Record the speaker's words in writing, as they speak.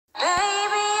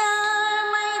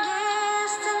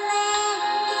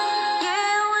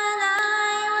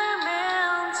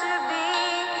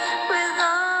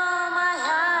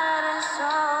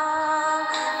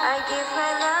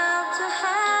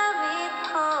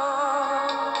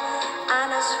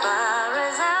far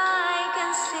as I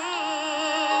can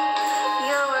see,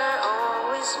 you were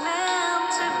always meant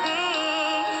to be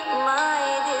my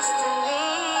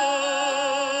destiny.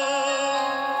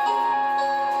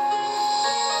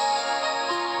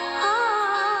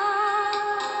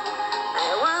 I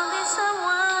wanted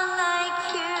someone like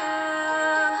you,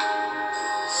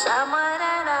 someone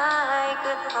that I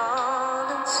could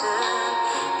hold on to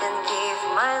and give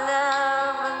my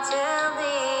love until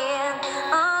the end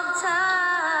of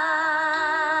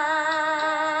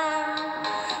time.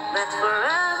 But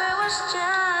forever was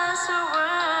just a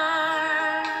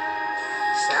word,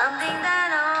 something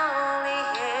that only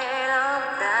hit on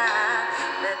that.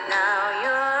 But now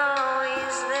you're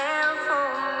always there for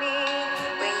me.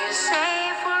 When you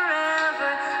say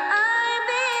forever, I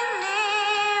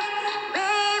believe,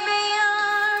 baby,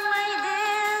 you're my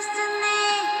destiny.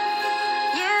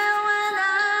 You and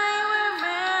I were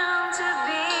meant to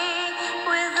be.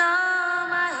 With all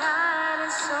my heart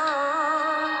and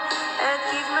soul, I'd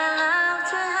give my love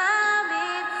to have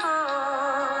it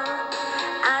full.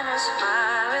 And as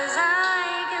far as I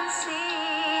can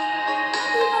see,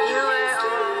 you were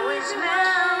always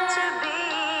meant to be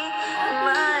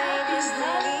my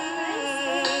destiny.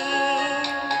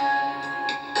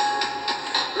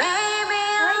 Maybe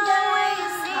Hi all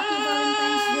guys! we Happy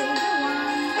Valentine's Day need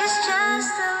everyone! is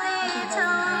just a little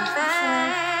Happy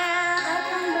Valentine's faith.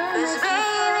 Day. 'Cause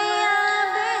baby,